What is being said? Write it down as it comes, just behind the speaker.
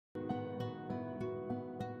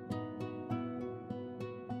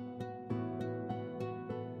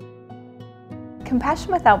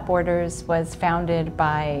Compassion Without Borders was founded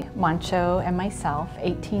by Moncho and myself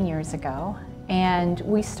 18 years ago, and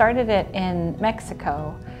we started it in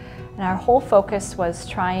Mexico. And our whole focus was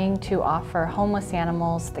trying to offer homeless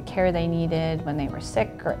animals the care they needed when they were sick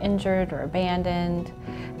or injured or abandoned,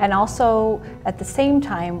 and also at the same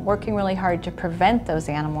time working really hard to prevent those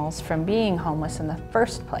animals from being homeless in the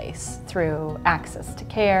first place through access to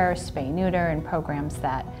care, spay, neuter, and programs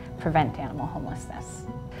that prevent animal homelessness.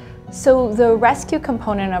 So the rescue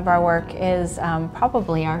component of our work is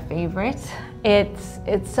probably our favorite. It's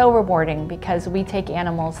so rewarding because we take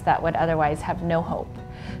animals that would otherwise have no hope.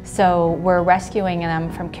 So we're rescuing them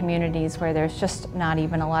from communities where there's just not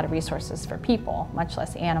even a lot of resources for people, much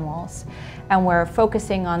less animals. And we're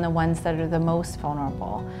focusing on the ones that are the most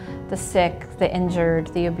vulnerable, the sick, the injured,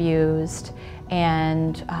 the abused.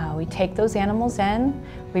 And we take those animals in,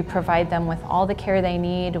 we provide them with all the care they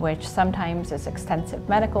need, which sometimes is extensive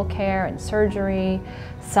medical care and surgery.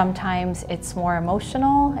 Sometimes it's more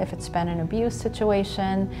emotional if it's been an abuse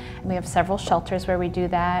situation. We have several shelters where we do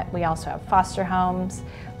that. We also have foster homes.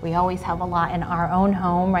 We always have a lot in our own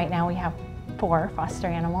home. Right now we have 4 foster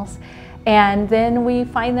animals. And then we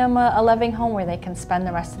find them a loving home where they can spend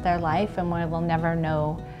the rest of their life and where they'll never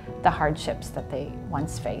know the hardships that they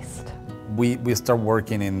once faced. We started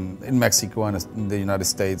working in Mexico and in the United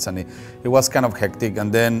States, and it was kind of hectic. And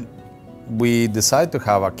then we decided to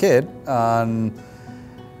have a kid, and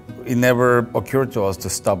it never occurred to us to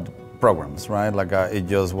stop the programs, right? Like it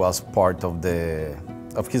just was part of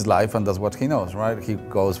his life, and that's what he knows, right? He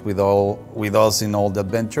goes with us in all the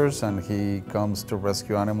adventures, and he comes to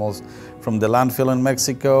rescue animals from the landfill in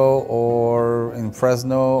Mexico or in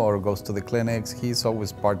Fresno, or goes to the clinics. He's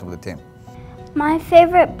always part of the team. My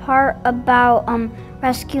favorite part about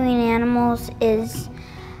rescuing animals is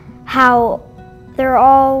how they're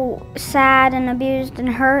all sad and abused and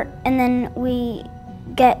hurt, and then we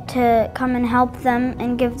get to come and help them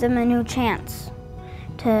and give them a new chance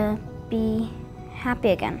to be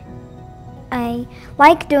happy again. I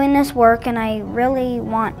like doing this work, and I really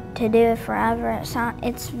want to do it forever.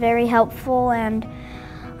 It's very helpful, and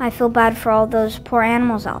I feel bad for all those poor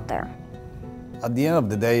animals out there. At the end of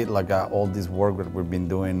the day, like all this work that we've been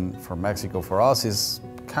doing for Mexico, for us is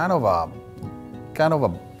kind of a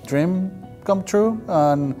dream come true,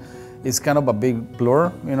 and it's kind of a big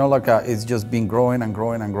blur, you know, like it's just been growing and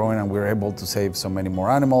growing and growing, and we're able to save so many more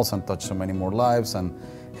animals and touch so many more lives and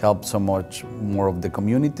help so much more of the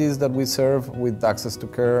communities that we serve with access to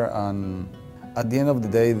care. And at the end of the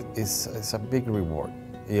day, it's a big reward.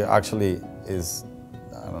 It actually is,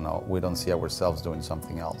 I don't know, we don't see ourselves doing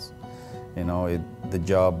something else. You know, the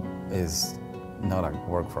job is not a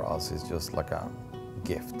work for us, it's just like a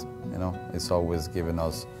gift, you know? It's always given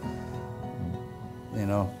us, you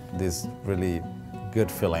know, this really good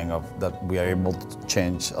feeling of that we are able to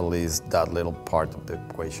change at least that little part of the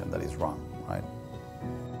equation that is wrong, right?